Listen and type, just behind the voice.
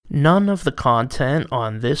None of the content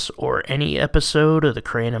on this or any episode of the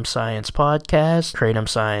Kratom Science Podcast, Kratom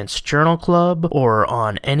Science Journal Club, or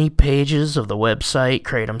on any pages of the website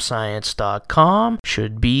kratomscience.com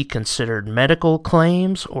should be considered medical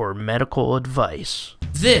claims or medical advice.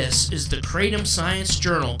 This is the Kratom Science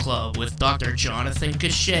Journal Club with Dr. Jonathan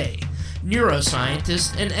Cachet,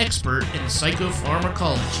 neuroscientist and expert in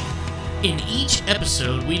psychopharmacology. In each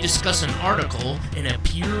episode, we discuss an article in a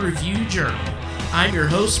peer-reviewed journal. I'm your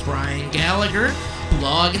host, Brian Gallagher,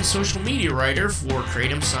 blog and social media writer for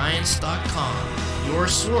KratomScience.com, your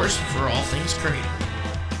source for all things Kratom.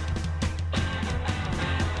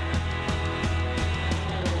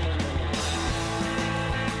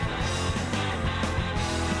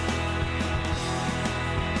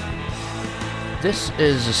 This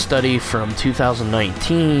is a study from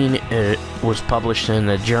 2019. It was published in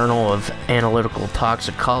the Journal of Analytical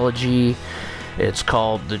Toxicology. It's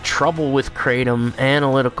called The Trouble with Kratom,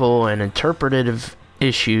 Analytical and Interpretative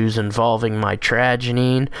Issues Involving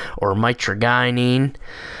Mitragynine or Mitragynine.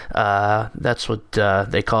 That's what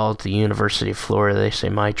they call it at the University of Florida. They say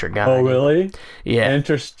mitragynine. Oh, really? Yeah.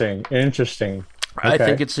 Interesting. Okay. I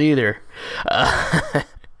think it's either.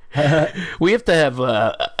 We have to have...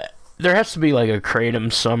 there has to be like a Kratom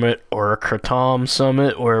summit or a Kratom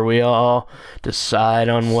summit where we all decide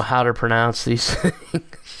on how to pronounce these things.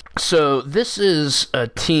 So this is a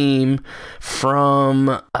team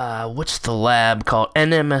from, what's the lab called?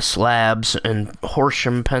 NMS Labs in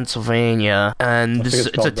Horsham, Pennsylvania. And it's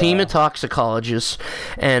a team of toxicologists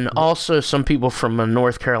and also some people from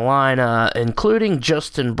North Carolina, including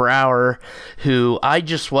Justin Brower, who I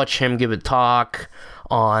just watched him give a talk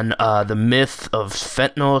on the myth of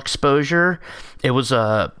fentanyl exposure. It was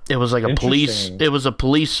like a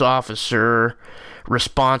police officer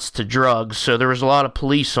response to drugs, so there was a lot of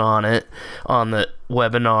police on the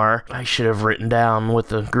webinar. I should have written down what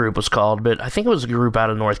the group was called, but I think it was a group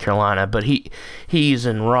out of North Carolina, but he's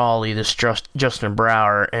in Raleigh, this Justin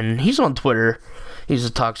Brower, and he's on Twitter. He's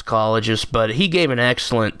a toxicologist, but he gave an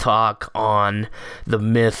excellent talk on the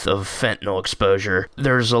myth of fentanyl exposure.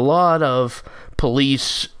 There's a lot of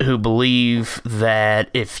police who believe that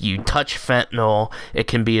if you touch fentanyl, it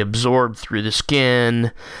can be absorbed through the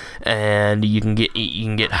skin, and you can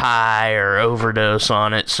get high or overdose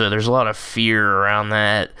on it. So there's a lot of fear around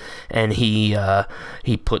that, and he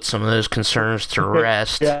put some of those concerns to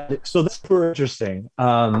rest. Yeah, so that's super interesting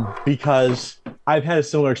because I've had a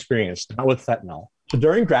similar experience, not with fentanyl. So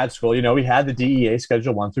during grad school, we had the DEA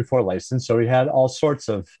Schedule 1 through 4 license, so we had all sorts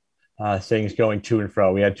of things going to and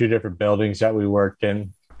fro. We had 2 different buildings that we worked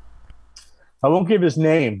in. I won't give his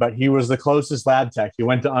name, but he was the closest lab tech. He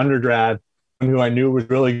went to undergrad, who I knew was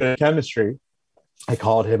really good at chemistry. I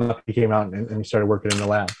called him up. He came out and he started working in the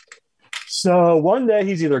lab. So one day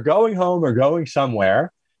he's either going home or going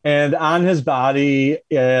somewhere, and on his body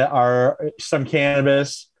are some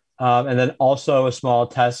cannabis and then also a small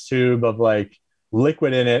test tube of like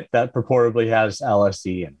liquid in it that purportedly has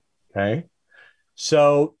LSD in it. Okay.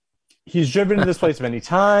 So he's driven to this place many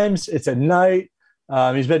times. It's at night.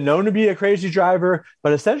 He's been known to be a crazy driver,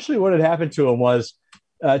 but essentially what had happened to him was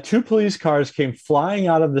 2 police cars came flying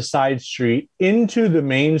out of the side street into the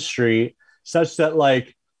main street, such that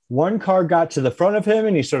like one car got to the front of him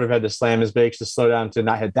and he sort of had to slam his brakes to slow down to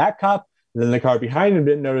not hit that cop. And then the car behind him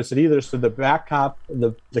didn't notice it either. So the back cop,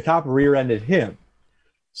 the cop rear-ended him.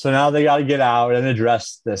 So now they got to get out and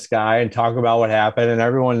address this guy and talk about what happened. And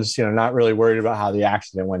everyone's, not really worried about how the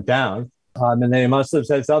accident went down. And they must have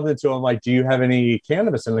said something to him like, do you have any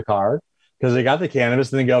cannabis in the car? Because they got the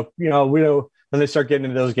cannabis and they go, we know. Then they start getting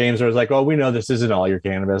into those games where it's like, oh, we know this isn't all your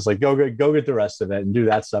cannabis. Like, go get the rest of it and do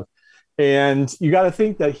that stuff. And you got to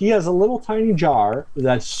think that he has a little tiny jar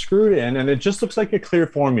that's screwed in and it just looks like a clear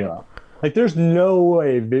formula. Like there's no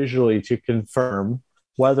way visually to confirm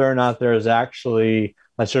whether or not there's actually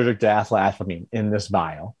lysergic diethylamine in this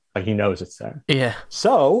vial. Like he knows it's there. Yeah.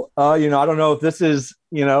 So, I don't know if this is,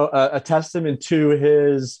 a testament to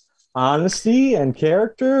his honesty and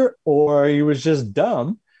character, or he was just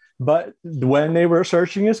dumb. But when they were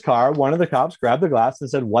searching his car, one of the cops grabbed the glass and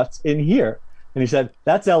said, "What's in here?" And he said,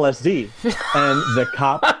 "That's LSD." And the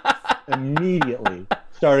cop immediately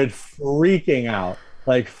started freaking out,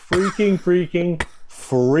 like freaking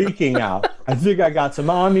out. I think I got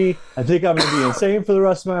some on me. I think I'm going to be insane for the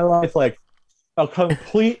rest of my life. Like a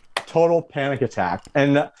complete, total panic attack.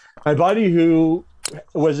 And my buddy who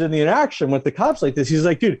was in the interaction with the cops like this, he's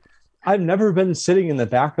like, dude, I've never been sitting in the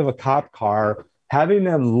back of a cop car having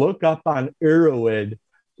them look up on Erowid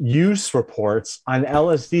use reports on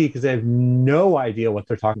LSD because they have no idea what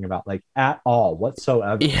they're talking about, like at all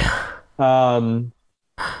whatsoever. Yeah.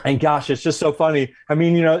 And gosh, it's just so funny. I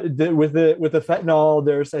mean, with the fentanyl,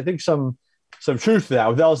 there's I think some truth to that.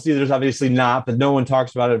 With LSD, there's obviously not, but no one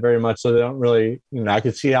talks about it very much, so they don't really. I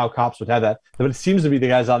could see how cops would have that, but it seems to be the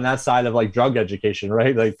guys on that side of like drug education,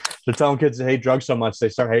 right? Like they're telling kids to hate drugs so much they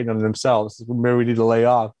start hating them themselves. Maybe we need to lay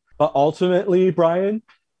off. But ultimately, Brian,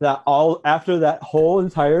 that all after that whole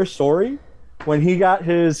entire story, when he got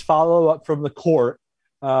his follow up from the court.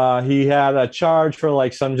 He had a charge for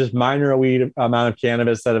like some just minor weed amount of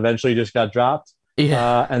cannabis that eventually just got dropped.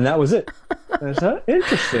 Yeah. And that was it. Is that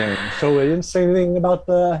interesting? So they didn't say anything about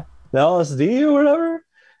the LSD or whatever.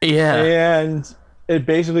 Yeah. And it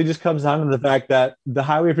basically just comes down to the fact that the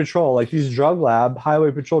highway patrol, like these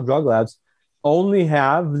highway patrol drug labs, only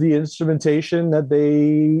have the instrumentation that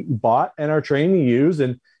they bought and are trained to use.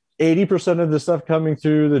 And 80% of the stuff coming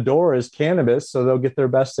through the door is cannabis. So they'll get their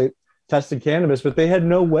best tested cannabis, but they had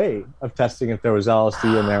no way of testing if there was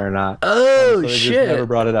LSD in there or not. Oh, so they shit. just never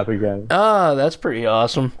brought it up again. Oh, that's pretty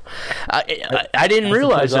awesome. I didn't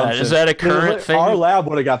realize that. Is that a current thing? Our lab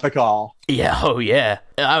would have got the call. Yeah. Oh, yeah.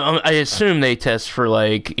 I assume they test for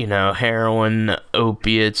like, heroin,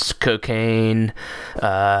 opiates, cocaine,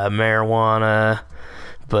 marijuana,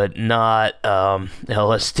 but not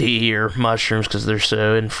LSD or mushrooms because they're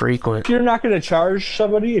so infrequent. If you're not going to charge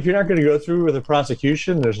somebody, if you're not going to go through with a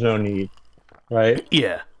prosecution, there's no need, right?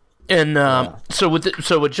 Yeah. And so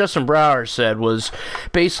what Justin Brower said was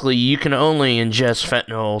basically you can only ingest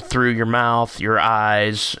fentanyl through your mouth, your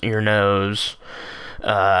eyes, your nose.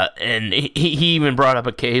 And he even brought up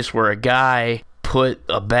a case where a guy put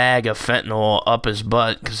a bag of fentanyl up his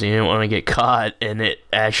butt because he didn't want to get caught, and it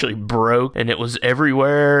actually broke, and it was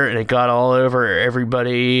everywhere, and it got all over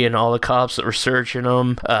everybody and all the cops that were searching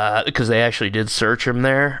him because they actually did search him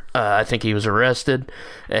there. I think he was arrested,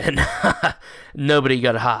 and nobody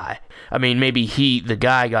got high. I mean, maybe the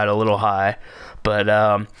guy got a little high, but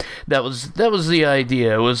that was the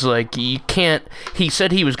idea. It was like you can't. He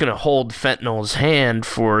said he was going to hold fentanyl's hand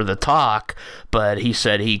for the talk, but he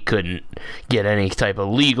said he couldn't get any type of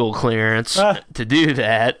legal clearance to do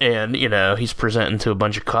that, and he's presenting to a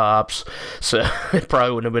bunch of cops, so it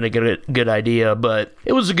probably wouldn't have been a good idea. But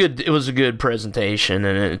it was a good presentation,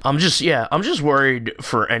 and I'm just worried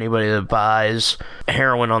for anybody that buys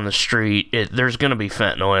heroin on the street. There's going to be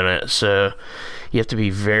fentanyl in it, so you have to be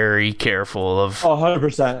very careful of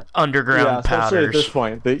 100% underground powders. At this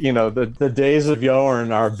point, the days of yore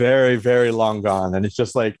are very, very long gone, and it's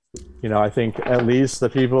just like, I think at least the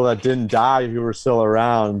people that didn't die who were still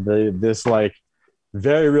around, this like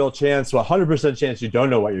very real chance, 100% chance you don't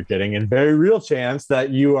know what you're getting, and very real chance that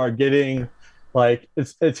you are getting like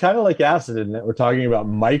it's kind of like acid in that we're talking about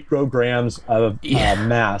micrograms of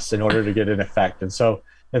mass in order to get an effect. And so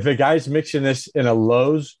if a guy's mixing this in a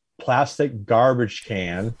Lowe's plastic garbage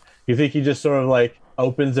can, you think he just sort of like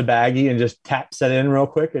opens a baggie and just taps it in real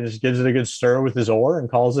quick and just gives it a good stir with his oar and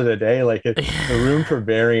calls it a day? Like the room for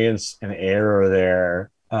variance and error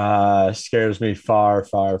there scares me far,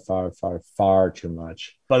 far, far, far, far too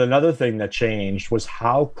much. But another thing that changed was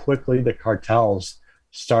how quickly the cartels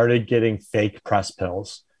started getting fake press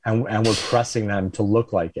pills and were pressing them to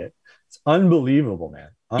look like it. It's unbelievable, man.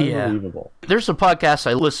 Unbelievable. Yeah. There's a podcast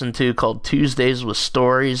I listen to called Tuesdays with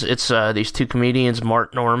Stories. It's these two comedians,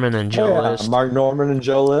 Mark Norman and Joe List. Mark Norman and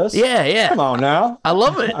Joe List? Yeah. Come on now. I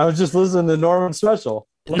love it. I was just listening to Norman's special.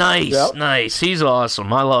 Nice. He's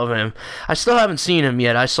awesome. I love him. I still haven't seen him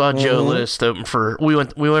yet. I saw Joe List open for. We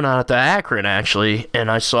went out to Akron actually, and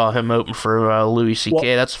I saw him open for Louis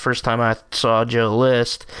C.K. That's the first time I saw Joe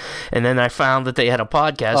List, and then I found that they had a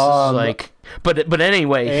podcast. But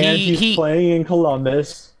anyway, and he's playing in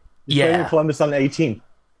Columbus. He's playing in Columbus on the 18th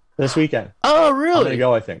this weekend. Oh, really? I'm gonna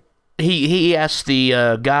go, I think. He asked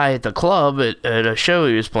the guy at the club at a show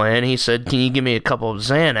he was playing. He said, "Can you give me a couple of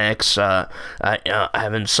Xanax? I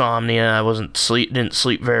have insomnia. I didn't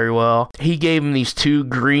sleep very well." He gave him these 2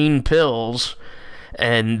 green pills,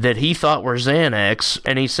 and that he thought were Xanax,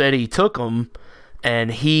 and he said he took them,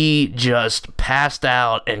 and he just passed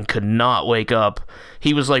out and could not wake up.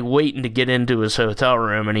 He was like waiting to get into his hotel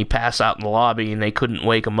room, and he passed out in the lobby, and they couldn't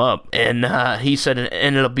wake him up. And he said it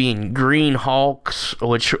ended up being Green Hulks,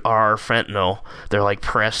 which are fentanyl. They're like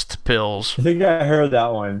pressed pills. I think I heard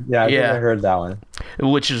that one. Yeah, I think I heard that one.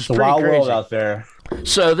 Which is it's pretty a wild crazy. World out there.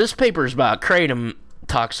 So this paper is about kratom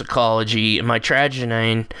toxicology and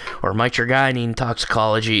mitragynine or mitragynine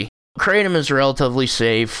toxicology. Kratom is relatively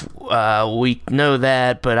safe. We know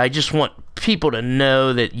that, but I just want people to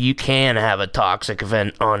know that you can have a toxic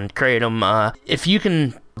event on kratom. If you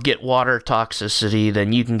can get water toxicity,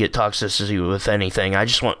 then you can get toxicity with anything. I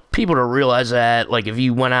just want people to realize that. Like if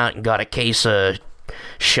you went out and got a case of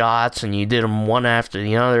shots and you did them one after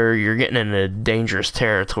the other, you're getting into dangerous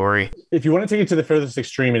territory. If you want to take it to the furthest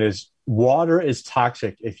extreme, it is water is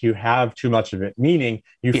toxic if you have too much of it, meaning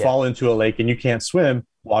you fall into a lake and you can't swim,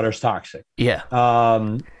 water's toxic. Yeah.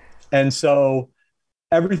 And so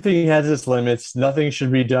everything has its limits. Nothing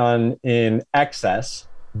should be done in excess.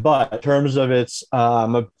 But in terms of its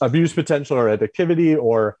abuse potential or addictivity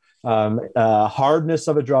or hardness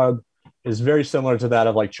of a drug is very similar to that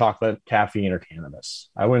of like chocolate, caffeine, or cannabis.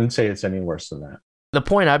 I wouldn't say it's any worse than that. The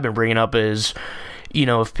point I've been bringing up is, you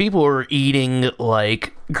know, if people are eating,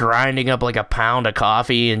 like, grinding up like a pound of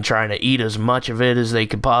coffee and trying to eat as much of it as they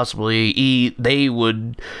could possibly eat, they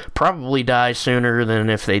would probably die sooner than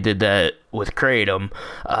if they did that with kratom,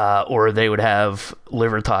 or they would have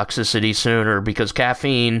liver toxicity sooner, because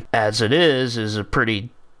caffeine, as it is a pretty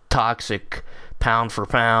toxic pound for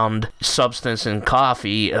pound substance in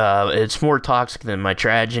coffee. It's more toxic than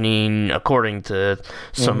mitragynine, according to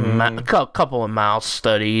some couple of mouse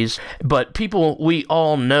studies. But we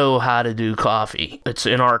all know how to do coffee. It's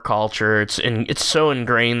in our culture. It's so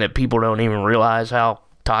ingrained that people don't even realize how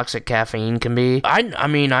toxic caffeine can be. I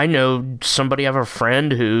mean, I know somebody, I have a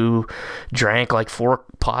friend who drank like 4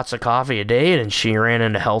 pots of coffee a day and she ran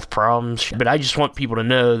into health problems. But I just want people to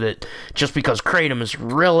know that just because kratom is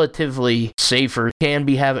relatively safer, can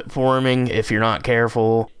be habit forming if you're not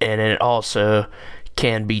careful, and it also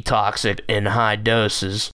can be toxic in high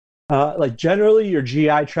doses. Like generally your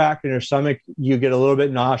GI tract and your stomach, you get a little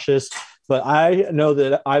bit nauseous. But I know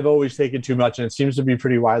that I've always taken too much, and it seems to be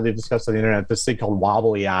pretty widely discussed on the internet, this thing called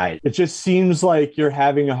wobbly eye. It just seems like you're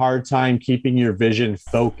having a hard time keeping your vision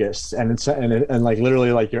focused, and like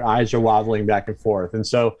literally like your eyes are wobbling back and forth. And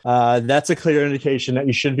so that's a clear indication that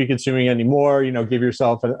you shouldn't be consuming anymore. You know, give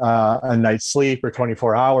yourself a night's sleep or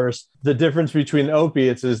 24 hours. The difference between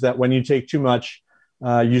opiates is that when you take too much,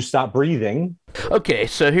 you stop breathing. Okay,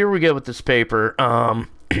 so here we go with this paper.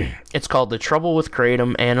 It's called The Trouble with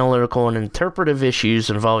Kratom, Analytical and Interpretive Issues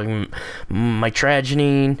Involving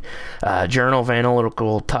Mitragynine, Journal of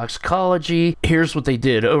Analytical Toxicology. Here's what they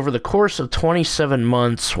did. Over the course of 27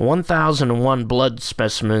 months, 1,001 blood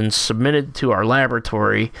specimens submitted to our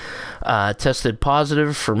laboratory tested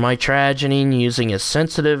positive for mitragynine using a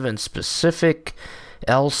sensitive and specific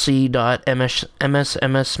LC.MS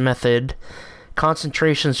method.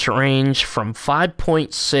 Concentrations range from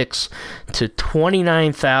 5.6 to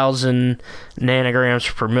 29,000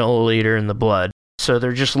 nanograms per milliliter in the blood. So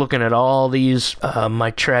they're just looking at all these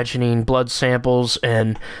mitragynine blood samples,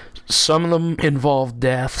 and some of them involved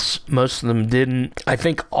deaths, most of them didn't. I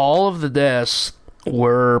think all of the deaths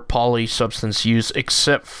were polysubstance use,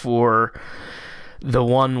 except for the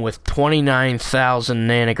one with 29,000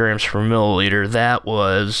 nanograms per milliliter. That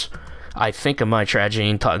was, I think, a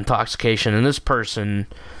mitragynine intoxication, and this person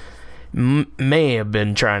may have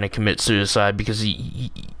been trying to commit suicide because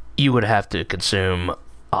you would have to consume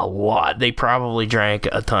a lot. They probably drank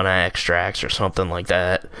a ton of extracts or something like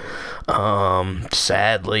that.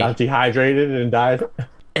 Sadly. Got dehydrated and died.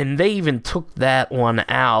 And they even took that one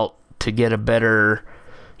out to get a better,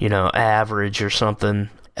 average or something.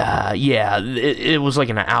 It was like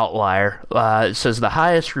an outlier. It says the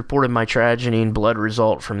highest reported mitragynine blood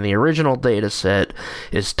result from the original data set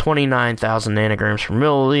is 29,000 nanograms per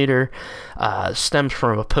milliliter. Stems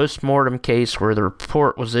from a post-mortem case where the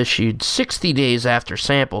report was issued 60 days after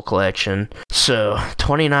sample collection. So,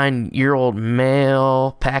 29-year-old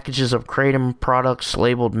male, packages of kratom products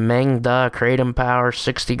labeled Mengda kratom power,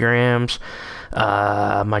 60 grams.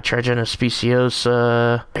 Mitragynous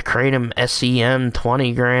speciosa, kratom SEM,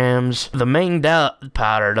 20 grams. The Mengda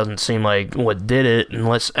powder doesn't seem like what did it,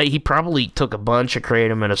 unless he probably took a bunch of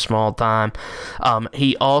kratom at a small time.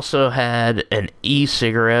 He also had an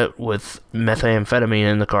e-cigarette with methamphetamine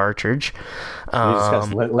in the cartridge. He just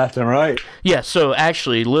got left and right. Yeah, so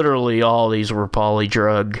actually, literally all these were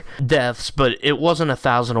polydrug deaths, but it wasn't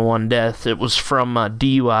 1,001 deaths. It was from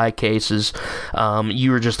DUI cases.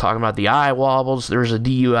 You were just talking about the eye wobbles. There was a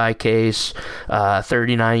DUI case,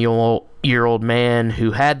 39-year-old man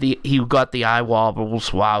who got the eye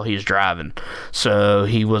wobbles while he was driving. So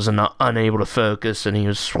he was unable to focus and he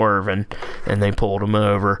was swerving, and they pulled him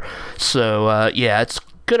over. So it's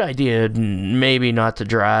good idea maybe not to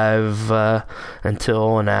drive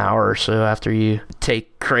until an hour or so after you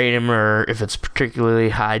take kratom, or if it's particularly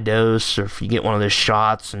high dose, or if you get one of those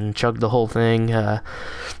shots and chug the whole thing,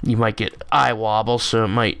 you might get eye wobble, so it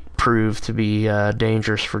might prove to be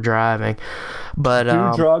dangerous for driving. But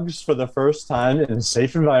do drugs for the first time in a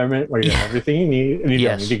safe environment where you have everything you need and you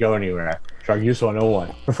don't need to go anywhere. Drug Use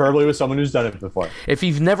 101, preferably with someone who's done it before. If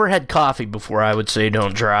you've never had coffee before, I would say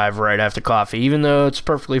don't drive right after coffee, even though it's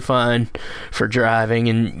perfectly fine for driving,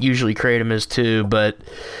 and usually Kratom is too, but,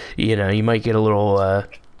 you know, you might get a little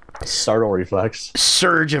startle reflex.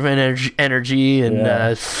 Surge of energy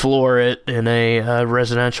and floor it in a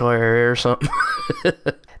residential area or something.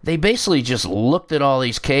 They basically just looked at all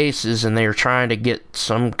these cases and they were trying to get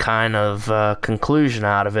some kind of conclusion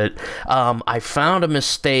out of it. I found a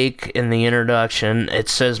mistake in the introduction. It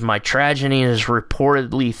says mitragynine is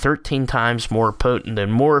reportedly 13 times more potent than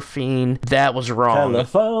morphine. That was wrong.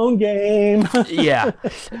 Telephone game. Yeah.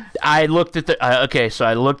 I looked at the... so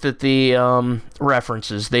I looked at the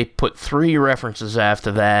references. They put 3 references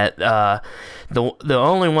after that. The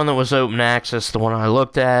only one that was open access, the one I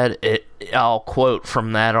looked at, I'll quote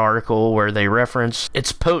from that article where they reference,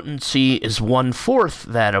 its potency is 1/4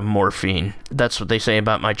 that of morphine. That's what they say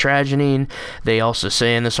about mitragynine. They also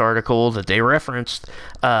say in this article that they referenced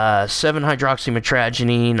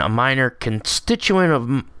 7-hydroxymitragynine, a minor constituent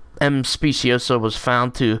of M. speciosa, was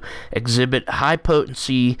found to exhibit high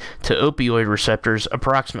potency to opioid receptors,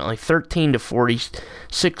 approximately 13 to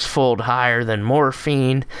 46-fold higher than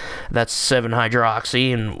morphine. That's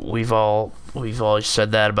 7-hydroxy, and we've always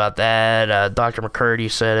said that about that. Dr.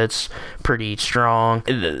 McCurdy said it's pretty strong.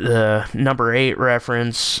 The number 8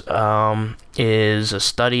 reference is a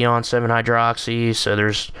study on 7-hydroxy, so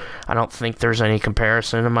I don't think there's any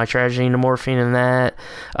comparison of mitragynine to morphine in that.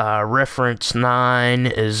 Reference 9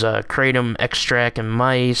 is kratom extract in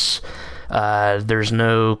mice. There's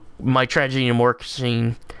no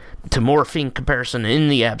mitragynine to morphine comparison in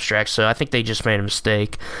the abstract, so I think they just made a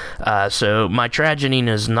mistake. So mitragynine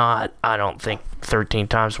is not, I don't think, 13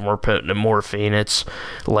 times more potent than morphine. It's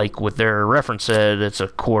like what their reference said, it's a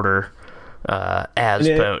quarter as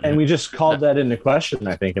potent. And we just called that into question,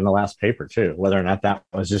 I think, in the last paper too, whether or not that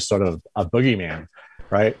was just sort of a boogeyman,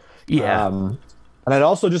 right? Yeah. And I'd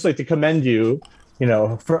also just like to commend you. You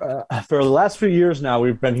know, for the last few years now,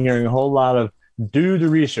 we've been hearing a whole lot of do the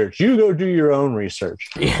research. You go do your own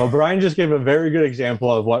research. Yeah. Well, Brian just gave a very good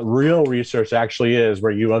example of what real research actually is,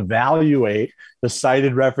 where you evaluate the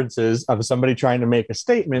cited references of somebody trying to make a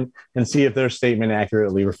statement and see if their statement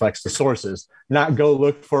accurately reflects the sources, not go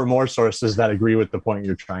look for more sources that agree with the point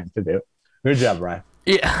you're trying to do. Good job, Brian.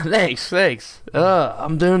 Yeah, thanks.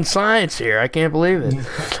 I'm doing science here. I can't believe it.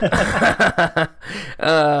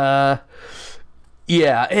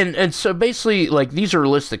 Yeah, and so basically, like, these are a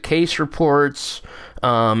list of case reports.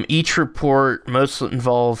 Each report mostly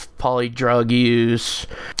involve polydrug use.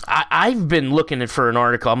 I've been looking for an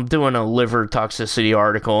article. I'm doing a liver toxicity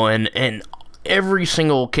article, and every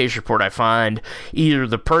single case report I find, either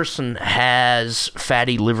the person has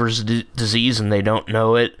fatty liver disease and they don't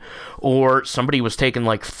know it, or somebody was taking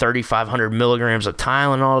like 3,500 milligrams of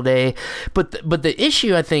Tylenol a day. But the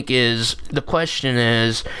issue, I think, is, the question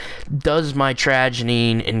is, does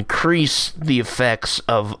mitragynine increase the effects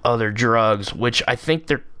of other drugs? Which I think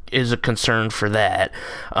there is a concern for that.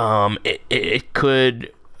 It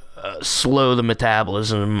could slow the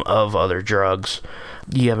metabolism of other drugs.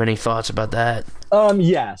 Do you have any thoughts about that?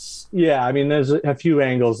 Yes. Yeah, I mean, there's a few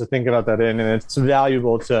angles to think about that in, and it's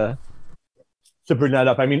valuable to bring that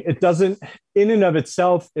up. I mean, it doesn't, in and of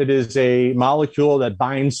itself, it is a molecule that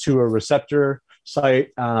binds to a receptor site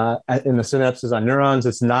in the synapses on neurons.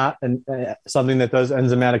 It's not something that does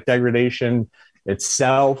enzymatic degradation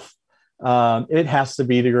itself. It has to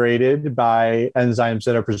be degraded by enzymes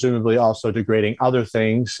that are presumably also degrading other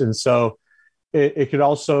things. And so it could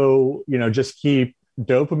also, just keep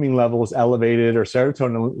dopamine levels elevated or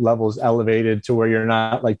serotonin levels elevated to where you're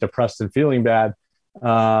not like depressed and feeling bad.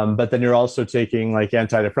 But then you're also taking like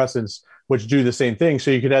antidepressants, which do the same thing. So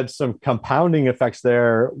you could have some compounding effects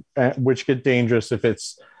there, which get dangerous if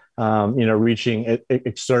it's, reaching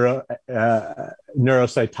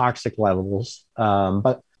neurocytotoxic levels.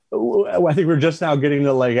 But I think we're just now getting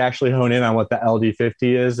to like actually hone in on what the LD50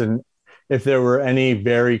 is. And if there were any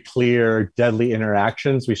very clear deadly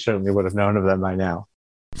interactions, we certainly would have known of them by now.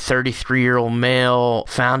 33-year-old male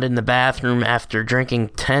found in the bathroom after drinking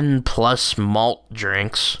 10 plus malt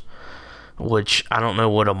drinks, which I don't know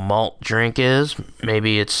what a malt drink is.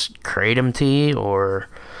 Maybe it's kratom tea or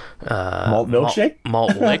malt milkshake,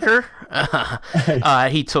 malt liquor.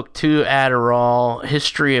 He took 2 Adderall,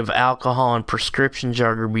 history of alcohol and prescription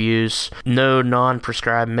drug abuse, no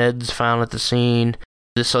non-prescribed meds found at the scene.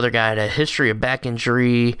 This other guy had a history of back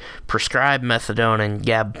injury, prescribed methadone and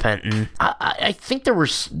gabapentin. I think there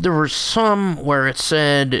was some where it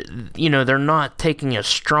said, they're not taking a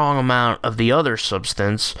strong amount of the other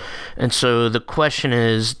substance. And so the question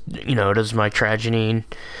is, does mitragynine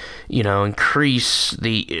increase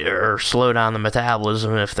or slow down the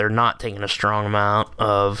metabolism if they're not taking a strong amount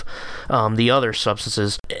of the other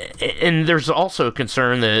substances. And there's also a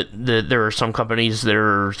concern that there are some companies that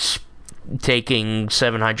are taking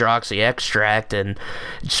 7-hydroxy extract and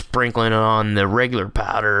sprinkling it on the regular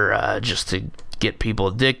powder just to get people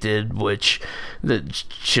addicted, which that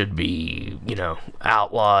should be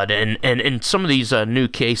outlawed. And some of these new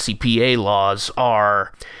KCPA laws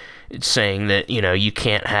are saying that you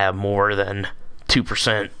can't have more than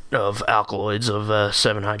 2% of alkaloids of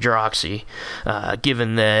 7-hydroxy,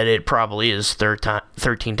 given that it probably is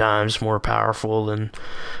 13 times more powerful than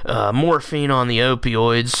morphine on the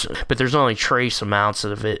opioids, but there's only trace amounts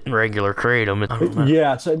of it in regular kratom. I don't know.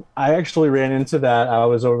 Yeah, so I actually ran into that. I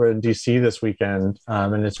was over in DC this weekend,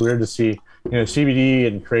 and it's weird to see, CBD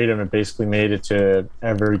and kratom have basically made it to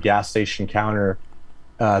every gas station counter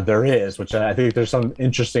there is, which I think there's some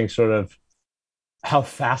interesting sort of how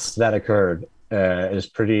fast that occurred. Is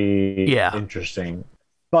pretty interesting.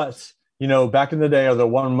 But, back in the day, or the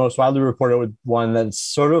one most widely reported one that's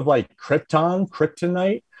sort of like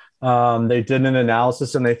kryptonite. They did an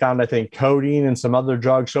analysis and they found, I think, codeine and some other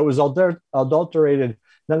drugs. So it was adulterated,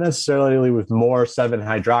 not necessarily with more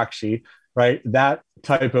 7-hydroxy, right? That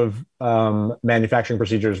type of manufacturing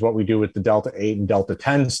procedure is what we do with the Delta 8 and Delta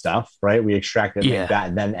 10 stuff, right? We extract it like that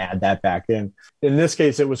and then add that back in. In this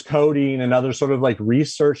case, it was codeine and other sort of like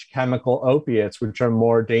research chemical opiates, which are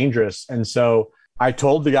more dangerous. And so I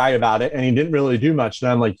told the guy about it and he didn't really do much. And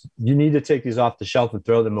I'm like, you need to take these off the shelf and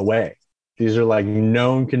throw them away. These are like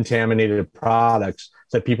known contaminated products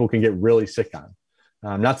that people can get really sick on.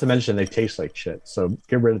 Not to mention they taste like shit. So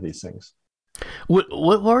get rid of these things. What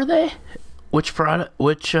were they? Which product?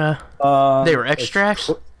 They were extracts?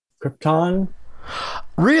 Krypton.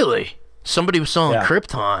 Really? Somebody was selling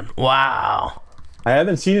Krypton. Wow. I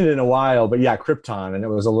haven't seen it in a while, but yeah, Krypton, and it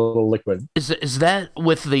was a little liquid. Is that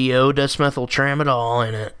with the O-desmethyltramadol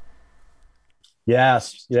in it?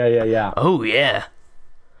 Yes. Yeah. Oh, yeah.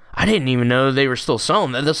 I didn't even know they were still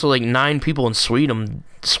selling that. That's like 9 people in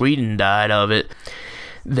Sweden died of it.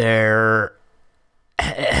 There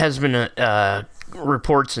has been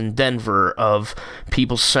reports in Denver of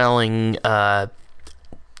people selling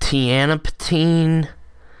tianepatine.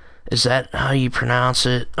 Is that how you pronounce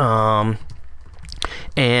it?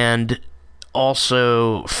 And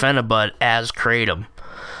also phenibut as kratom.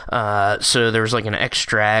 So there's like an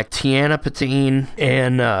extract, tianepatine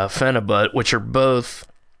and phenibut, which are both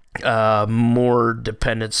more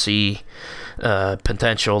dependency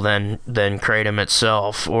potential than kratom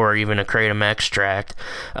itself, or even a kratom extract.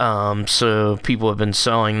 So people have been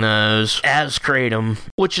selling those as kratom,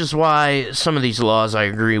 which is why some of these laws I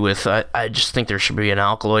agree with. I just think there should be an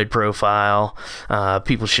alkaloid profile.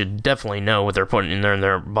 People should definitely know what they're putting in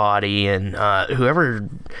their body, and whoever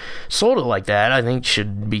sold it like that, I think,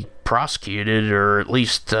 should be prosecuted, or at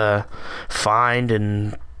least fined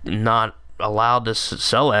and not allowed to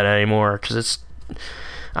sell that anymore, because it's,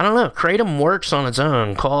 I don't know, kratom works on its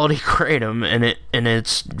own, quality kratom, and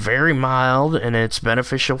it's very mild and it's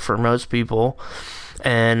beneficial for most people.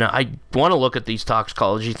 And I want to look at these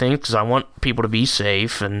toxicology things because I want people to be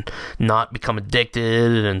safe and not become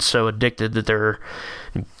addicted, and so addicted that they're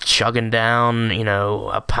chugging down,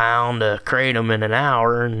 a pound of kratom in an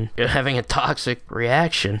hour and having a toxic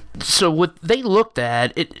reaction. So what they looked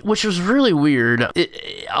at, which was really weird,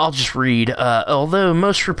 I'll just read. Although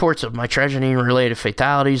most reports of mitragynine-related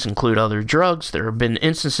fatalities include other drugs, there have been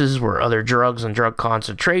instances where other drugs and drug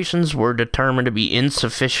concentrations were determined to be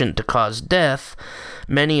insufficient to cause death.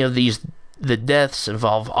 Many of the deaths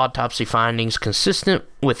involve autopsy findings consistent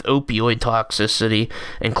with opioid toxicity,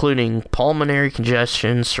 including pulmonary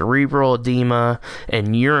congestion, cerebral edema,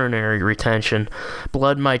 and urinary retention.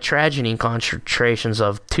 Blood mitragynine concentrations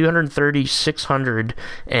of 230, 600,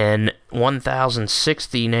 and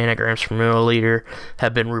 1,060 nanograms per milliliter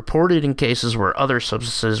have been reported in cases where other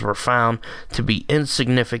substances were found to be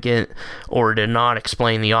insignificant or did not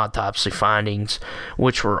explain the autopsy findings,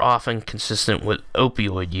 which were often consistent with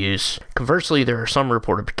opioid use. Conversely, there are some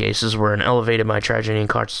reported cases where an elevated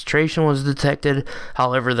mitragynine concentration was detected.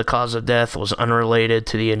 However, the cause of death was unrelated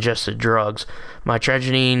to the ingested drugs.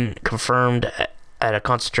 Mitragynine confirmed at a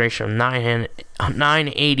concentration of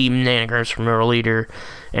 980 nanograms per milliliter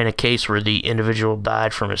in a case where the individual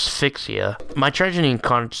died from asphyxia. Mitragynine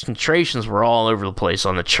concentrations were all over the place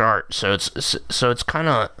on the chart, so it's kind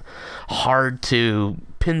of hard to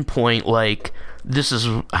pinpoint, like, this is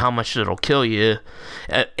how much it'll kill you,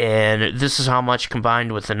 and this is how much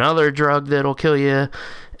combined with another drug that'll kill you,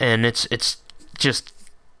 and it's just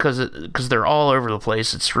because they're all over the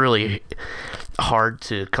place. It's really hard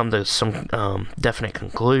to come to some definite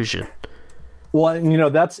conclusion. Well,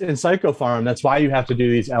 and that's in Psychopharm. That's why you have to do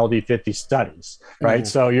these LD50 studies, right?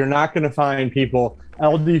 So you're not going to find people.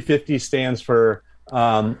 LD50 stands for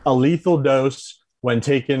a lethal dose when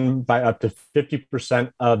taken by up to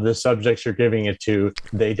 50% of the subjects you're giving it to,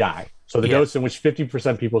 they die. So the dose in which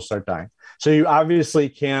 50% people start dying. So you obviously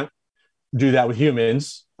can't do that with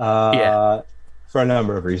humans for a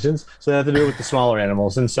number of reasons. So they have to do it with the smaller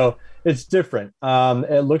animals. And so it's different.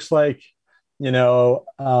 It looks like,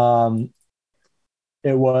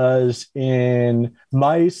 it was in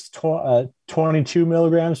mice, 22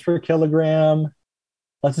 milligrams per kilogram.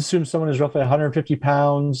 Let's assume someone is roughly 150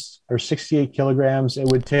 pounds or 68 kilograms. It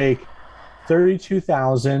would take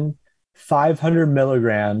 32,500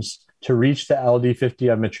 milligrams to reach the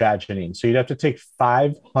LD50 of mitragynine. So you'd have to take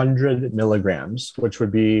 500 milligrams, which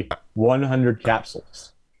would be 100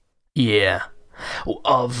 capsules. Yeah.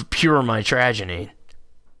 Of pure mitragynine.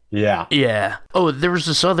 Yeah. Yeah. Oh, there was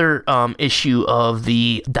this other issue of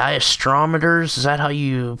the diastrometers. Is that how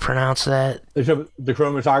you pronounce that? The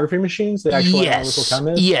chromatography machines, the actual analytical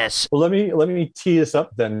chemists? Yes. Well, let me tee this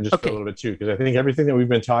up then just for a little bit too, because I think everything that we've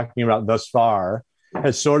been talking about thus far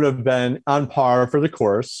has sort of been on par for the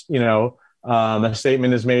course. A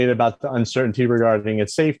statement is made about the uncertainty regarding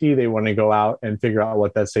its safety. They want to go out and figure out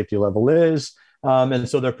what that safety level is. And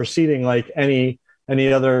so they're proceeding like any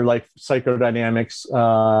other like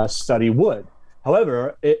psychodynamics study would.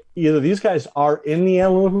 However, either these guys are in the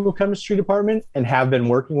analytical chemistry department and have been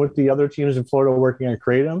working with the other teams in Florida working on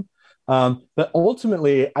Kratom. But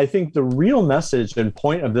ultimately, I think the real message and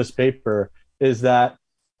point of this paper is that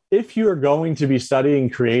if you're going to be studying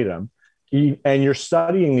Kratom and you're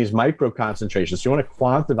studying these micro concentrations, you want to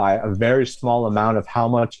quantify a very small amount of how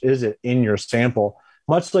much is it in your sample,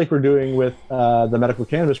 much like we're doing with the medical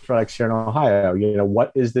cannabis products here in Ohio.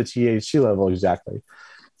 What is the THC level exactly?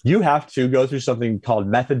 You have to go through something called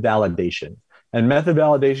method validation. And method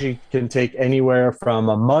validation can take anywhere from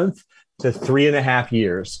a month to 3.5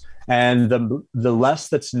 years. And the less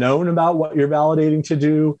that's known about what you're validating to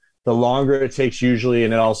do, the longer it takes usually.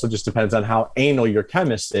 And it also just depends on how anal your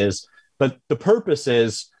chemist is. But the purpose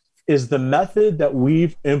is the method that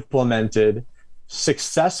we've implemented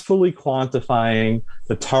successfully quantifying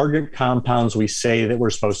the target compounds we say that we're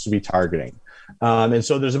supposed to be targeting. And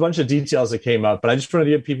so there's a bunch of details that came up, but I just wanted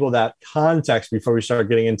to give people that context before we start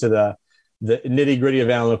getting into the nitty gritty of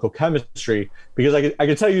analytical chemistry, because I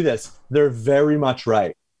can tell you this, they're very much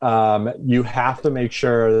right. You have to make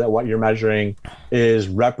sure that what you're measuring is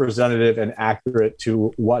representative and accurate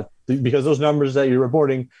to because those numbers that you're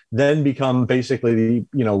reporting then become basically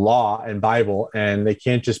the law and Bible, and they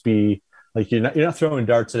can't just be like you're not throwing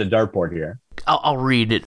darts at a dartboard here. I'll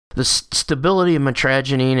read it. The stability of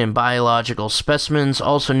mitragynine in biological specimens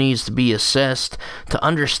also needs to be assessed to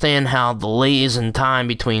understand how delays in time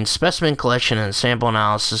between specimen collection and sample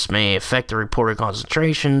analysis may affect the reported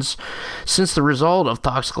concentrations. Since the result of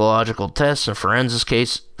toxicological tests and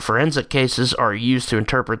forensic cases are used to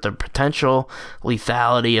interpret the potential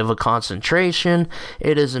lethality of a concentration,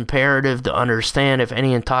 it is imperative to understand if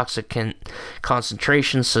any intoxicant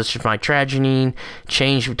concentrations such as mitragynine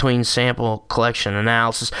change between sample collection and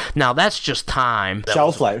analysis. Now, that's just time.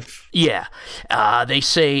 Shelf life. Yeah. They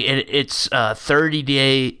say it's 30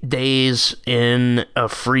 days in a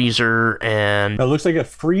freezer, and it looks like a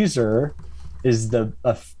freezer is the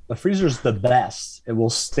best. It will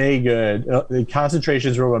stay good. The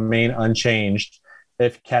concentrations will remain unchanged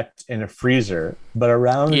if kept in a freezer. But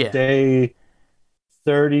around day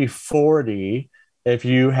 30, 40, if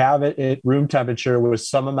you have it at room temperature with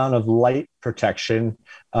some amount of light protection,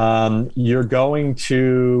 you're going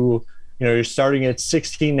to, you're starting at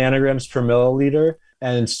 16 nanograms per milliliter,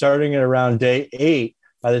 and starting at around day 8,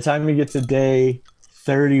 by the time you get to day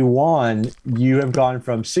 31, you have gone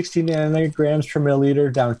from 16 nanograms per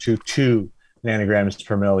milliliter down to 2 nanograms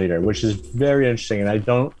per milliliter, which is very interesting. And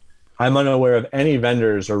I'm unaware of any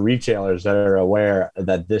vendors or retailers that are aware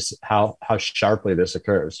that how sharply this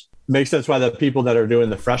occurs. Makes sense why the people that are doing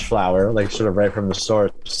the fresh flower, like sort of right from the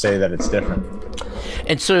source, say that it's different.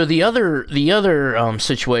 And so the other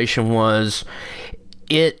situation was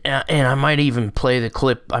and I might even play the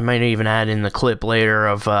clip. I might even add in the clip later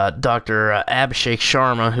of Dr. Abhishek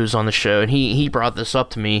Sharma, who's on the show, and he brought this up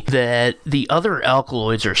to me, that the other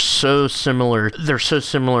alkaloids are so similar. They're so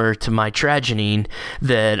similar to mitragynine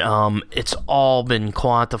that it's all been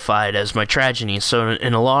quantified as mitragynine. So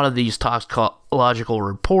in a lot of these toxicological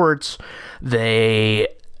reports, they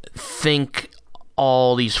think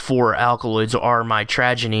all these 4 alkaloids are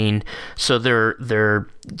mitragynine, so they're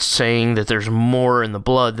saying that there's more in the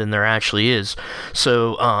blood than there actually is.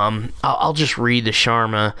 So I'll just read the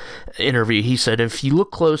Sharma interview. He said, if you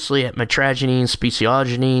look closely at mitragynine,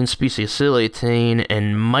 speciogenine, speciosiliatine,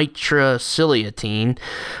 and mitraciliatine,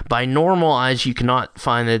 by normal eyes you cannot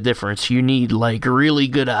find the difference. You need like really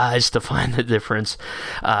good eyes to find the difference.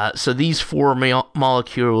 So these 4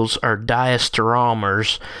 molecules are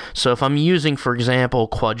diastereomers. So if I'm using, for example,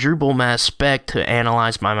 quadruple mass spec to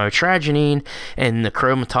analyze my mitragynine, and the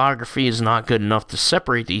chromatography is not good enough to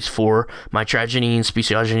separate these 4, mitragynine,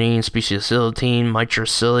 speciogenine, speciosiliatine,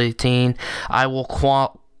 mitraciliatine, I will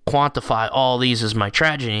quantify all these as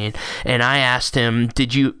mitragynine. And I asked him,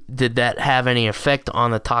 did that have any effect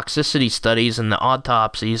on the toxicity studies and the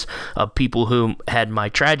autopsies of people who had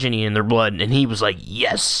mitragynine in their blood? And he was like,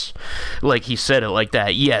 yes. Like, he said it like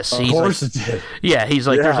that. Yes. Of course it did. Yeah, he's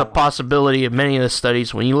like, there's a possibility of many of the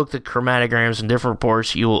studies, when you look at chromatograms and different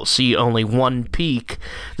reports, you will see only 1 peak.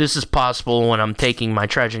 This is possible when I'm taking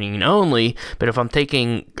mitragynine only, but if I'm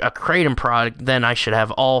taking a kratom product, then I should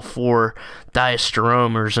have all 4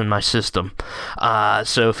 diastereomers in my system.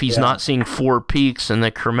 So if he's not seeing 4 peaks in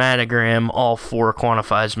the chromatogram, all 4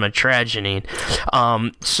 quantifies mitragynine.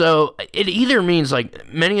 So it either means,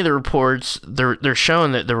 like, many of the reports, they're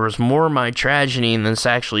showing that there was more mitragynine than's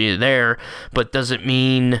actually there, but does it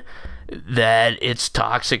mean that it's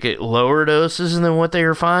toxic at lower doses than what they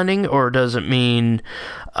were finding, or does it mean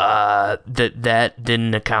that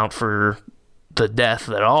didn't account for the death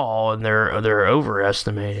at all and they're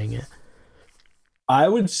overestimating it? I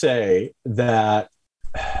would say that,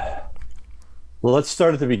 well, let's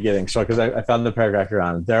start at the beginning. So, because I found the paragraph you're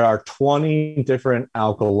on, there are 20 different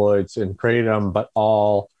alkaloids in kratom, but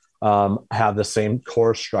all have the same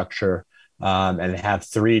core structure and have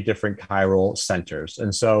 3 different chiral centers.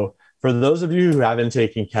 And so, for those of you who haven't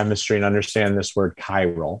taken chemistry and understand this word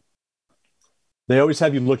chiral, they always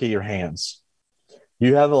have you look at your hands.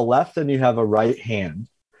 You have a left and you have a right hand.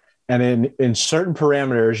 And in certain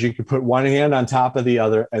parameters, you can put one hand on top of the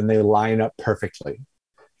other and they line up perfectly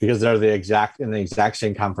because they're in the exact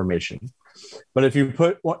same conformation. But if you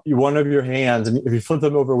put one of your hands, and if you flip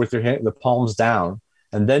them over with the palms down,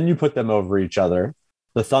 and then you put them over each other,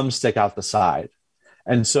 the thumbs stick out the side.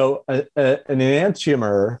 And so an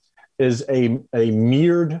enantiomer is a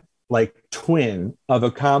mirrored like twin of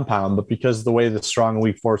a compound, but because the way the strong and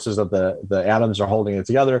weak forces of the atoms are holding it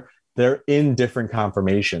together, they're in different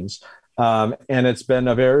conformations. And it's been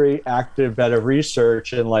a very active bit of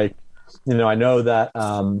research. And I know that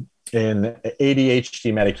in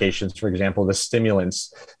ADHD medications, for example, the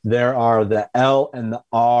stimulants, there are the L and the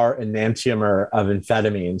R enantiomer of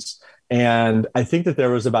amphetamines. And I think that there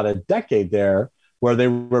was about a decade there where they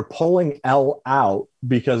were pulling L out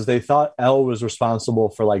because they thought L was responsible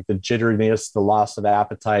for like the jitteriness, the loss of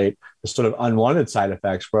appetite, the sort of unwanted side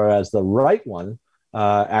effects, whereas the right one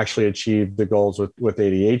actually achieved the goals with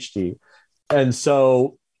ADHD. And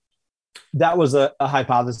so that was a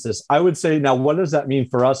hypothesis. I would say, now, what does that mean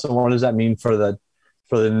for us, and what does that mean for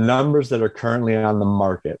the numbers that are currently on the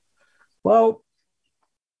market? Well,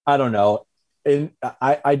 I don't know. And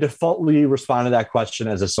I defaultly respond to that question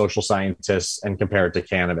as a social scientist and compare it to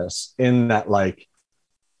cannabis, in that, like,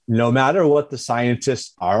 no matter what the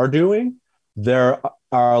scientists are doing, there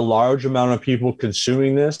are a large amount of people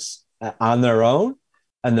consuming this on their own,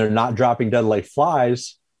 and they're not dropping dead like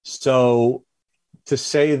flies. So to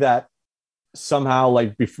say that somehow,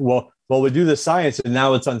 like, before, well, we do the science and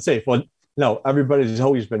now it's unsafe. Well, no, everybody's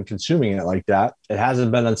always been consuming it like that. It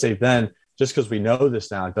hasn't been unsafe then. Just because we know this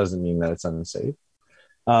now, it doesn't mean that it's unsafe.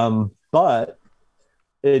 But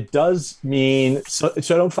it does mean, so I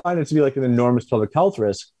don't find it to be like an enormous public health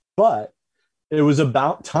risk, but it was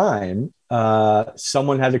about time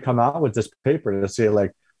someone had to come out with this paper to say,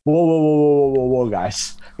 like, whoa,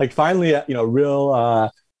 guys. Like, finally, real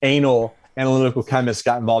anal analytical chemists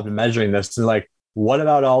got involved in measuring this. And like, what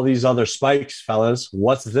about all these other spikes, fellas?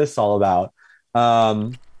 What's this all about?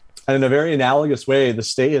 And in a very analogous way, the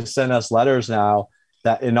state has sent us letters now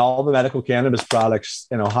that in all the medical cannabis products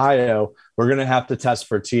in Ohio, we're going to have to test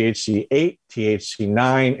for THC 8, THC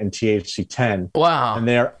 9, and THC 10. Wow. And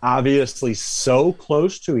they're obviously so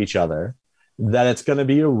close to each other that it's going to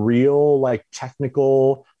be a real, like,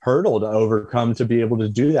 technical hurdle to overcome to be able to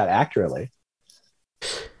do that accurately.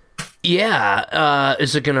 Yeah.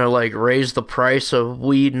 Is it going to, like, raise the price of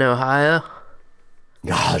weed in Ohio?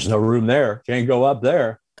 God, there's no room there. Can't go up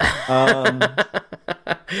there.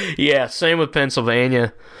 Yeah, same with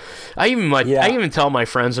Pennsylvania. I even tell my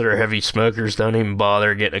friends that are heavy smokers, don't even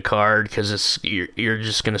bother getting a card because you're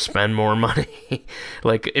just gonna spend more money.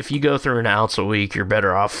 Like if you go through an ounce a week, you're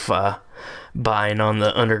better off buying on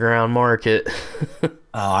the underground market.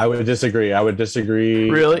 I would disagree.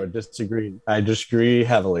 Really? I disagree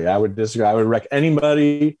heavily. I would disagree. I would recommend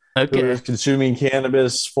anybody who Okay. is consuming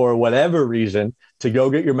cannabis for whatever reason to go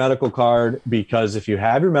get your medical card, because if you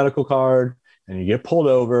have your medical card and you get pulled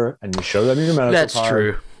over and you show them your medical That's card,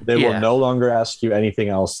 true. they will Yeah. no longer ask you anything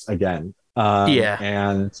else again. Yeah.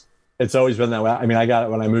 And it's always been that way. I mean, I got it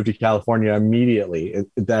when I moved to California immediately.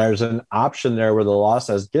 There's an option there where the law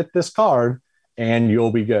says, get this card and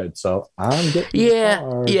you'll be good. So I'm getting Yeah, the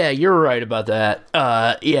card. yeah, you're right about that.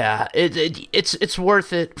 Yeah, it's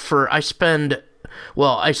worth it for. I spent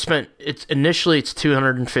it's initially it's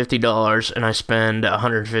 $250, and I spend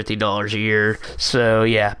 $150 a year. So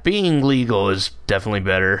yeah, being legal is definitely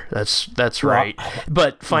better. That's right.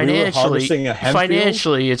 But harvesting a hemp field?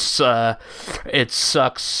 financially, it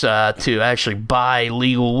sucks to actually buy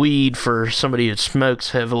legal weed for somebody who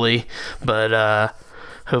smokes heavily. But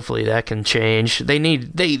hopefully that can change. They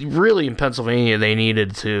really in Pennsylvania they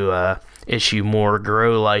needed to issue more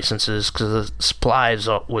grow licenses because the supplies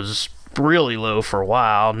was really low for a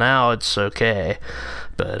while. Now it's okay,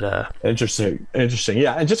 but Interesting.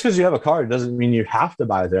 Yeah, and just because you have a card doesn't mean you have to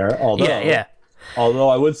buy there. yeah. Although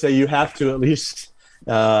I would say you have to at least,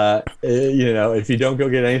 if you don't go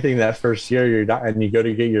get anything that first year, and you go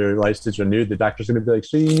to get your license renewed, the doctor's going to be like,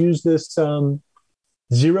 "So you use this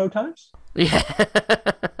 0 times, Yeah.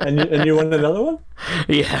 and you want another one?"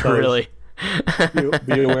 Yeah, So really.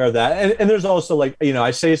 be aware of that. And there's also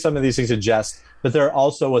I say some of these things in jest, but there are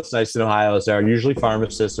also, what's nice in Ohio is there are usually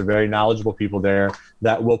pharmacists or very knowledgeable people there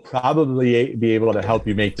that will probably be able to help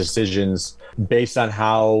you make decisions based on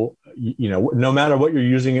how, no matter what you're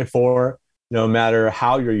using it for, no matter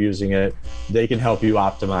how you're using it, they can help you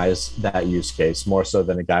optimize that use case more so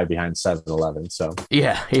than a guy behind 7-Eleven. So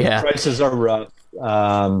Yeah. prices are rough.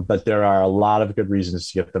 But there are a lot of good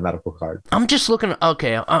reasons to get the medical card. I'm just looking.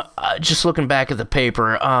 Okay, just looking back at the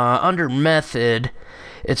paper. Under method,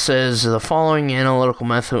 it says the following analytical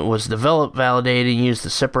method was developed, validated, and used to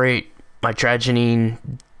separate mitragynine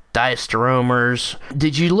diastereomers.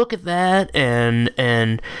 Did you look at that?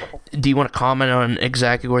 And do you want to comment on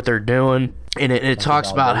exactly what they're doing? And it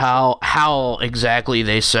talks about how exactly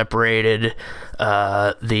they separated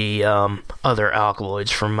the other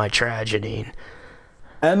alkaloids from mitragynine.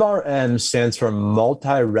 MRM stands for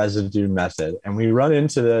multi-residue method, and we run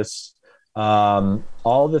into this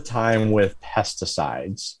all the time with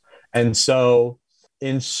pesticides. And so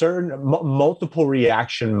in certain multiple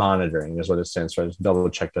reaction monitoring is what it stands for. Just double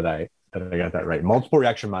check that I got that right. Multiple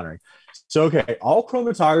reaction monitoring. So, okay, all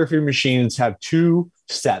chromatography machines have 2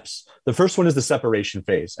 steps. The first one is the separation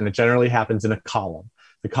phase, and it generally happens in a column.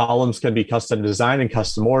 The columns can be custom designed and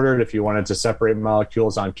custom ordered if you wanted to separate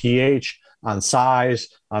molecules on pH, on size,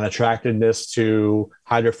 on attractiveness to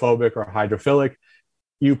hydrophobic or hydrophilic.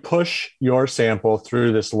 You push your sample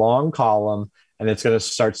through this long column, and it's going to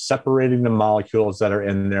start separating the molecules that are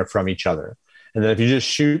in there from each other. And then if you just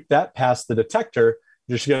shoot that past the detector,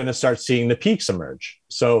 you're just going to start seeing the peaks emerge.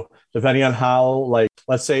 So depending on how,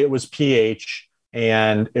 let's say it was pH,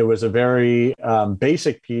 and it was a very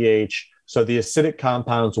basic pH, so the acidic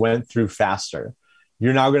compounds went through faster.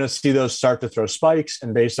 You're now going to see those start to throw spikes,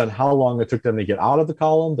 and based on how long it took them to get out of the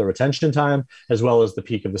column, the retention time, as well as the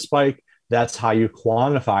peak of the spike, that's how you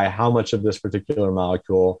quantify how much of this particular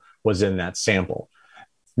molecule was in that sample.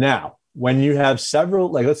 Now, when you have several,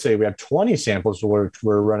 let's say we have 20 samples we're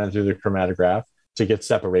running through the chromatograph to get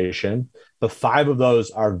separation, the 5 of those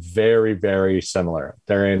are very, very similar.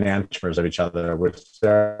 They're enantiomers of each other, which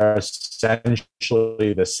they're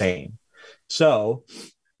essentially the same. So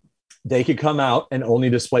they could come out and only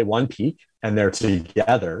display 1 peak, and they're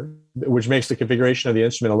together, which makes the configuration of the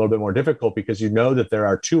instrument a little bit more difficult because you know that there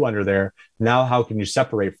are 2 under there. Now, how can you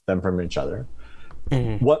separate them from each other?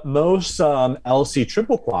 Mm-hmm. What most LC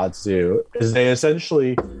triple quads do is they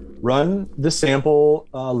essentially run the sample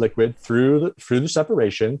liquid through the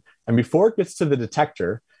separation, and before it gets to the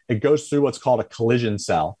detector, it goes through what's called a collision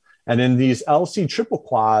cell. And in these LC triple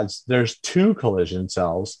quads, there's 2 collision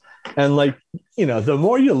cells. And the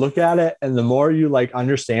more you look at it and the more you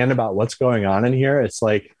understand about what's going on in here, it's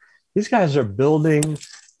like these guys are building,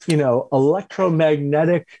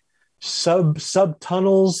 electromagnetic sub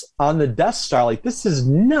tunnels on the Death Star. This is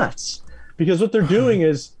nuts, because what they're doing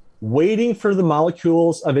is waiting for the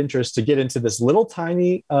molecules of interest to get into this little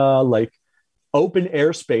tiny open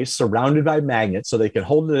airspace surrounded by magnets so they can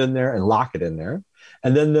hold it in there and lock it in there.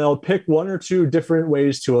 And then they'll pick one or two different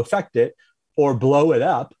ways to affect it or blow it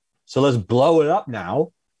up. So let's blow it up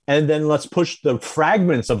now. And then let's push the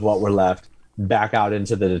fragments of what were left back out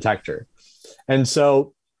into the detector. And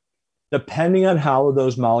so depending on how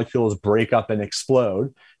those molecules break up and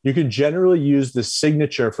explode, you can generally use the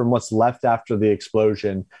signature from what's left after the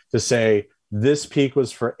explosion to say, this peak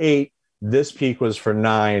was for 8, this peak was for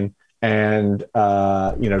 9, and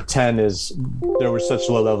 10 is, there were such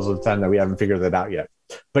low levels of 10 that we haven't figured that out yet.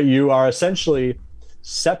 But you are essentially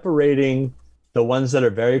separating the ones that are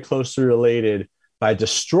very closely related by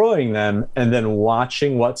destroying them and then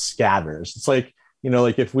watching what scatters. It's like,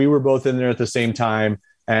 like if we were both in there at the same time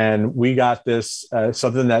and we got this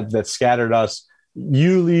something that scattered us,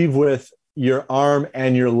 you leave with your arm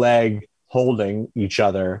and your leg holding each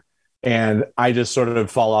other, and I just sort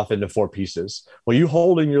of fall off into 4 pieces. Well, you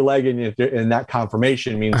holding your leg in that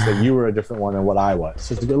confirmation means that you were a different one than what I was.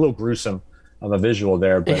 So it's a little gruesome of a visual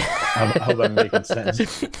there, but I hope I'm making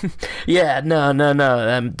sense. Yeah, no,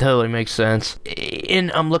 that totally makes sense.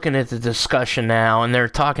 I'm looking at the discussion now, and they're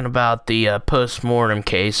talking about the post-mortem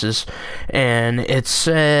cases, and it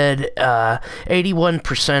said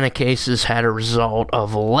 81% of cases had a result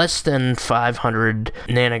of less than 500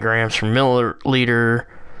 nanograms per milliliter.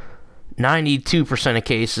 92% of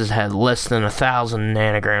cases had less than 1,000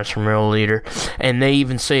 nanograms per milliliter, and they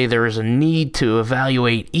even say there is a need to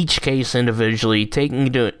evaluate each case individually,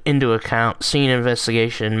 taking into account scene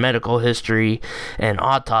investigation, medical history, and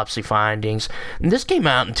autopsy findings. And this came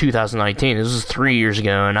out in 2019. This was 3 years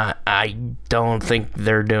ago, and I don't think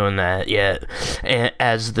they're doing that yet,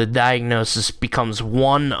 as the diagnosis becomes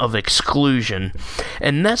one of exclusion.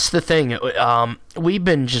 And that's the thing. We've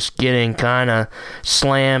been just getting kind of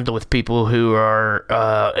slammed with people who are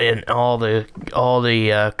in all the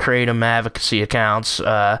kratom advocacy accounts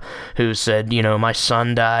who said, my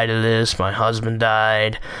son died of this, my husband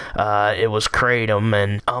died, it was kratom.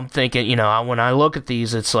 And I'm thinking, when I look at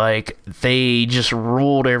these, it's like they just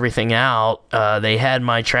ruled everything out. They had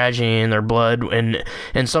my tragedy in their blood, and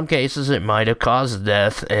in some cases it might have caused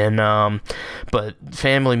death, and but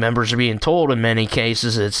family members are being told in many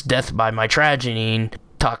cases it's death by my tragedy,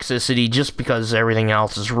 toxicity, just because everything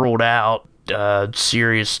else is ruled out.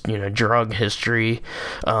 Serious, drug history,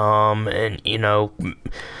 and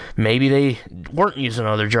maybe they weren't using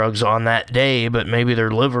other drugs on that day, but maybe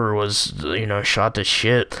their liver was, shot to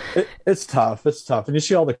shit. It's tough. And you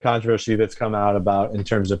see all the controversy that's come out about in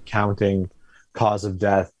terms of counting cause of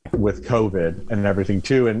death with COVID and everything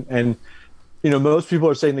too. And most people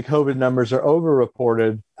are saying the COVID numbers are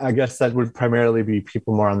overreported. I guess that would primarily be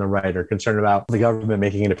people more on the right are concerned about the government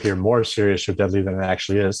making it appear more serious or deadly than it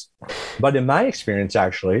actually is. But in my experience,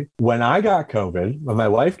 actually, when I got COVID, when my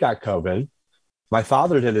wife got COVID, my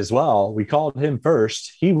father did as well. We called him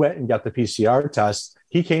first. He went and got the PCR test.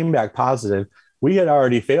 He came back positive. We had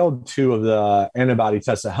already failed 2 of the antibody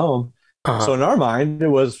tests at home. Uh-huh. So in our mind, it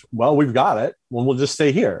was, well, we've got it. Well, we'll just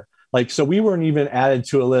stay here. So we weren't even added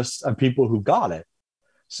to a list of people who got it.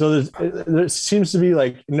 So there seems to be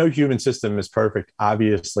no human system is perfect,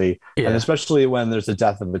 obviously. Yeah. And especially when there's the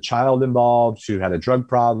death of a child involved who had a drug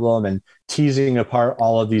problem, and teasing apart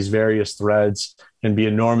all of these various threads can be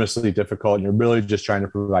enormously difficult. And you're really just trying to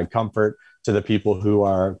provide comfort to the people who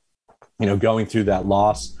are, going through that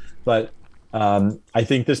loss. But I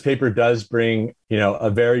think this paper does bring, a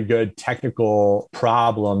very good technical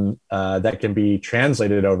problem that can be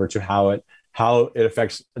translated over to how it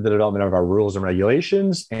affects the development of our rules and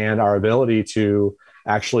regulations and our ability to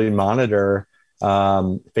actually monitor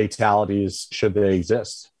fatalities should they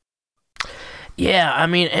exist. Yeah, I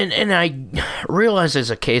mean, and I realize there's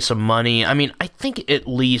a case of money. I mean, I think at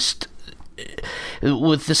least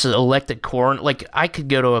with this elected coroner, I could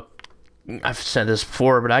go to I've said this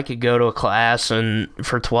before, but I could go to a class and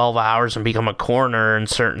for 12 hours and become a coroner in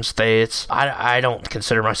certain states. I don't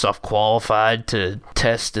consider myself qualified to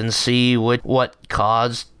test and see what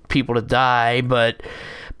caused people to die, but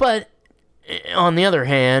on the other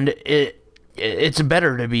hand, it's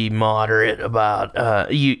better to be moderate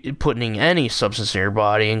about you putting any substance in your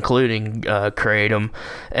body, including kratom,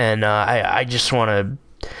 and I just want to.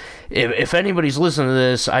 If anybody's listening to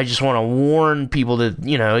this, I just want to warn people that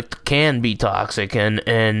it can be toxic, and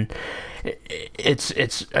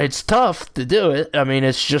it's tough to do it. I mean,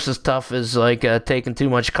 it's just as tough as taking too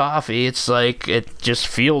much coffee. It's it just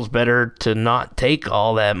feels better to not take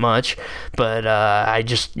all that much, but I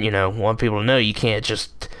just want people to know you can't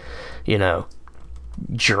just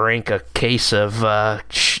drink a case of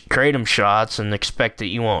kratom shots and expect that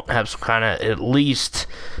you won't have some kind of at least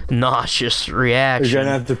nauseous reaction. You're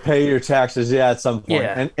gonna have to pay your taxes, at some point.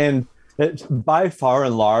 Yeah. And It's by far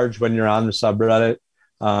and large when you're on the subreddit,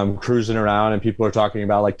 cruising around and people are talking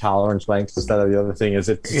about like tolerance lengths instead of the other thing is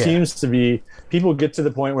it seems to be people get to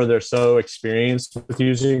the point where they're so experienced with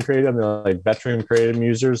using Kratom, they're like veteran Kratom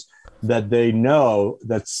users, that they know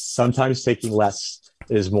that sometimes taking less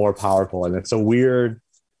is more powerful. And it's a weird,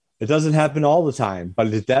 it doesn't happen all the time,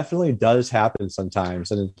 but it definitely does happen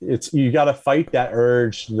sometimes. And it's, you got to fight that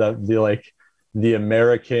urge, the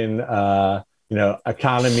American,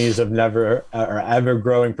 economies of never or ever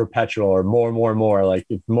growing perpetual, or more. Like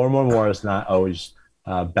more is not always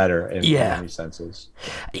better in many senses.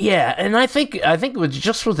 Yeah, and I think with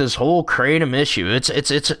this whole Kratom issue, it's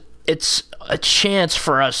a chance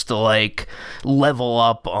for us to like level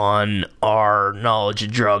up on our knowledge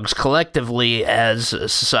of drugs collectively as a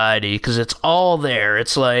society, because it's all there.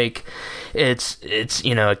 It's like it's it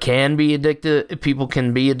can be addicted. People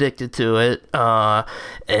can be addicted to it,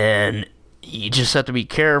 and you just have to be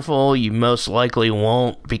careful. You most likely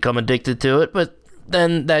won't become addicted to it, but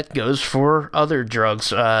then that goes for other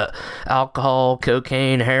drugs, alcohol,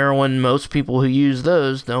 cocaine, heroin. Most people who use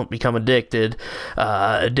those don't become addicted.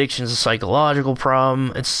 Addiction is a psychological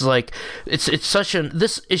problem. It's like this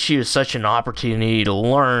issue is such an opportunity to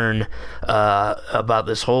learn about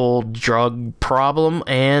this whole drug problem,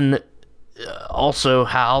 and also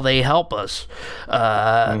how they help us.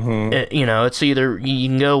 It's either you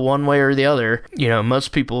can go one way or the other.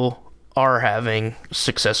 Most people are having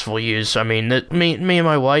successful use. I mean, me and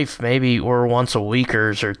my wife, maybe we're once a week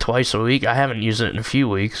or twice a week. I haven't used it in a few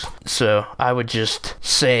weeks. So I would just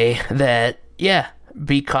say that,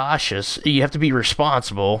 be cautious. You have to be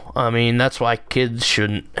responsible. I mean, that's why kids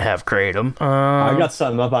shouldn't have Kratom. I got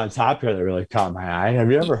something up on top here that really caught my eye.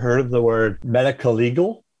 Have you ever heard of the word medical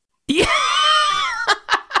legal? Yeah.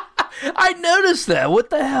 I noticed that. What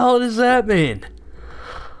the hell does that mean?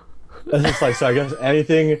 It's just like, so I guess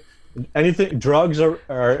anything drugs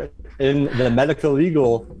are in the medical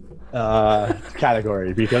legal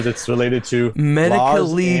category because it's related to medical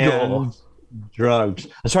legal and drugs. I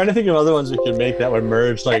was trying to think of other ones we could make that would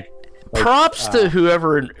merge props to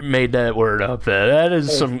whoever made that word up. That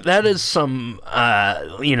is some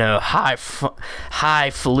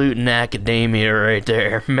highfalutin academia right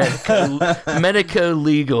there. Medico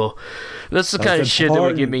legal. That's the kind of shit that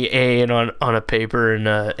would give me A on a paper in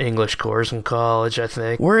English course in college, I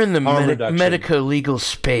think. We're in the medico legal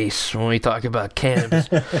space when we talk about cannabis.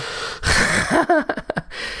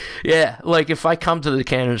 Yeah, like if I come to the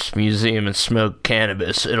Cannabis Museum and smoke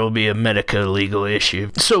cannabis, it'll be a medico-legal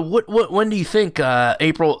issue. So when do you think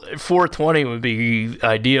April 420 would be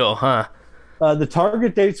ideal, huh? The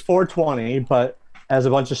target date's 420, but as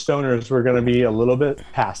a bunch of stoners, we're going to be a little bit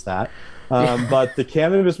past that. But the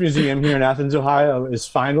Cannabis Museum here in Athens, Ohio, is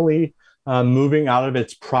finally moving out of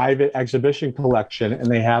its private exhibition collection,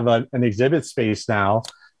 and they have an exhibit space now.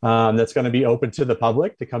 That's going to be open to the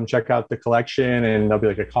public to come check out the collection, and there'll be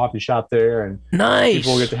like a coffee shop there, and nice.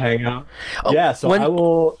 People will get to hang out. So I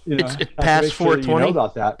will. It's past 420.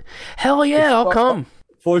 About that. Hell yeah, I'll come.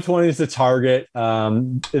 420 is the target.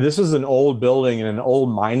 This is an old building in an old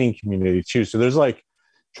mining community too, so there's like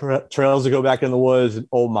trails that go back in the woods, an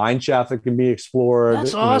old mine shaft that can be explored.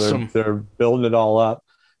 That's awesome. They're building it all up,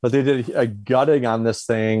 but they did a gutting on this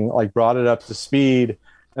thing, like brought it up to speed.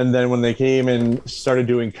 And then when they came and started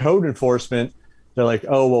doing code enforcement, they're like,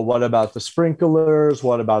 oh, well, what about the sprinklers?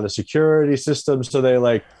 What about the security system? So they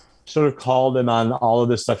like sort of called him on all of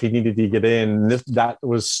this stuff he needed to get in. That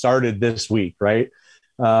was started this week, right?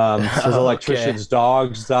 So the electrician's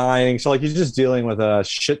dog's dying. So like he's just dealing with a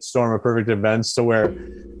shitstorm of perfect events to where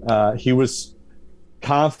he was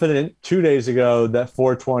confident 2 days ago that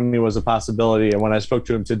 420 was a possibility. And when I spoke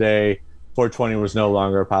to him today, 420 was no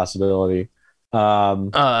longer a possibility.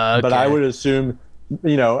 But I would assume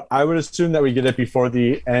that we get it before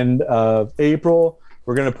the end of April.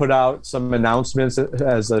 We're going to put out some announcements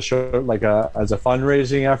as a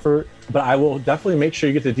fundraising effort, but I will definitely make sure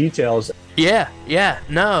you get the details.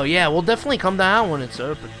 We'll definitely come down when it's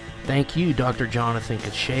open. Thank you, Dr. Jonathan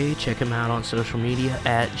Cachet. Check him out on social media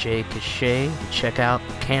at jcachet. Check out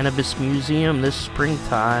the Cannabis Museum this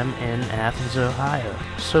springtime in Athens, Ohio.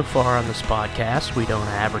 So far on this podcast, we don't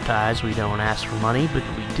advertise, we don't ask for money, but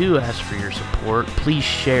we do ask for your support. Please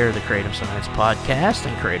share the Kratom Science Podcast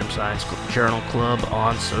and Kratom Science Journal Club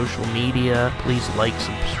on social media. Please like,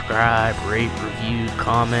 subscribe, rate, review,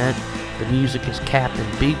 comment. The music is Captain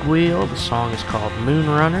Big Wheel. The song is called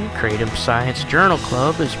Moonrunner. Kratom Science Journal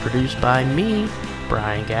Club is produced by me,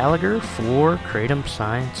 Brian Gallagher, for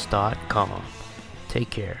KratomScience.com.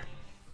 Take care.